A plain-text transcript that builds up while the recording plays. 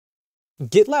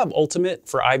GitLab Ultimate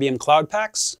for IBM Cloud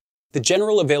Paks, the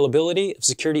general availability of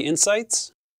security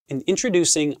insights, and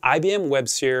introducing IBM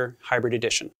WebSphere Hybrid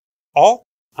Edition. All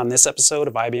on this episode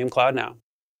of IBM Cloud Now.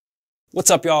 What's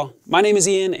up, y'all? My name is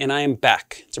Ian, and I am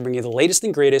back to bring you the latest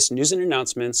and greatest news and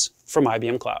announcements from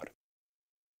IBM Cloud.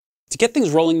 To get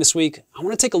things rolling this week, I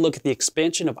want to take a look at the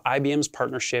expansion of IBM's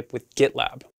partnership with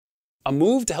GitLab, a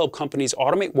move to help companies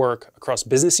automate work across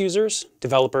business users,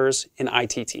 developers, and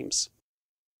IT teams.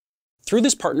 Through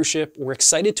this partnership, we're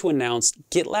excited to announce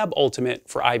GitLab Ultimate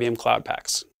for IBM Cloud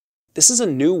Paks. This is a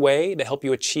new way to help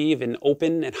you achieve an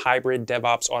open and hybrid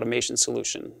DevOps automation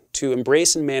solution to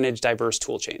embrace and manage diverse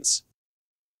toolchains.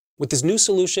 With this new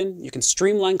solution, you can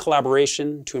streamline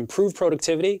collaboration to improve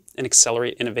productivity and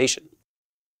accelerate innovation.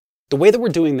 The way that we're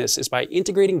doing this is by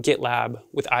integrating GitLab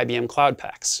with IBM Cloud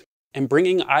Paks and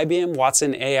bringing IBM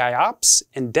Watson AIOps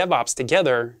and DevOps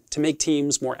together to make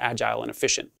teams more agile and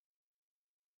efficient.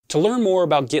 To learn more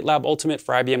about GitLab Ultimate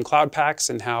for IBM Cloud Paks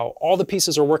and how all the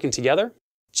pieces are working together,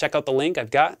 check out the link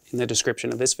I've got in the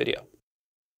description of this video.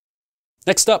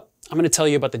 Next up, I'm going to tell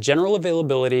you about the general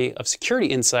availability of security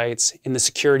insights in the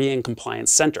Security and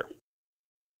Compliance Center.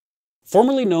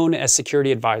 Formerly known as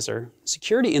Security Advisor,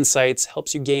 Security Insights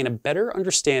helps you gain a better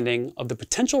understanding of the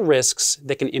potential risks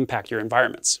that can impact your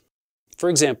environments. For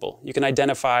example, you can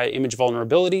identify image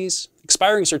vulnerabilities,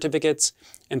 expiring certificates,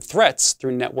 and threats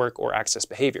through network or access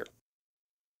behavior.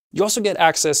 You also get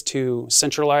access to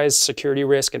centralized security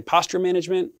risk and posture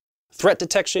management, threat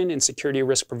detection and security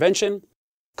risk prevention,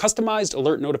 customized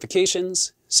alert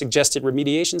notifications, suggested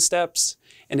remediation steps,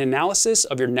 and analysis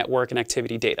of your network and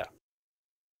activity data.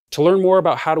 To learn more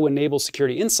about how to enable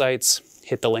security insights,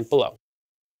 hit the link below.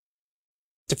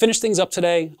 To finish things up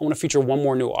today, I want to feature one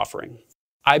more new offering,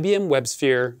 IBM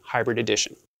WebSphere Hybrid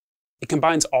Edition. It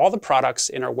combines all the products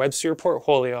in our WebSphere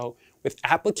portfolio with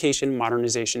application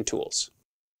modernization tools.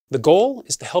 The goal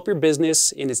is to help your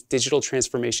business in its digital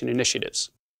transformation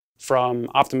initiatives, from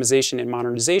optimization and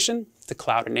modernization to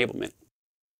cloud enablement.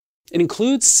 It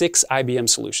includes 6 IBM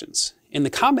solutions, and the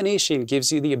combination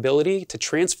gives you the ability to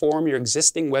transform your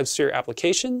existing WebSphere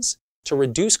applications to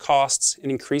reduce costs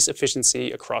and increase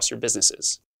efficiency across your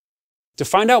businesses. To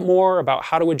find out more about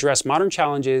how to address modern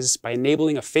challenges by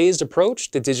enabling a phased approach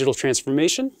to digital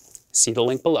transformation, see the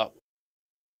link below.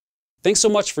 Thanks so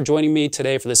much for joining me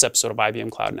today for this episode of IBM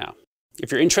Cloud Now.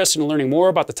 If you're interested in learning more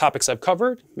about the topics I've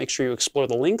covered, make sure you explore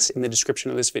the links in the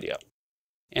description of this video.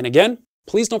 And again,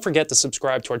 please don't forget to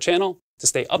subscribe to our channel to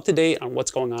stay up to date on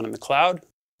what's going on in the cloud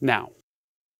now.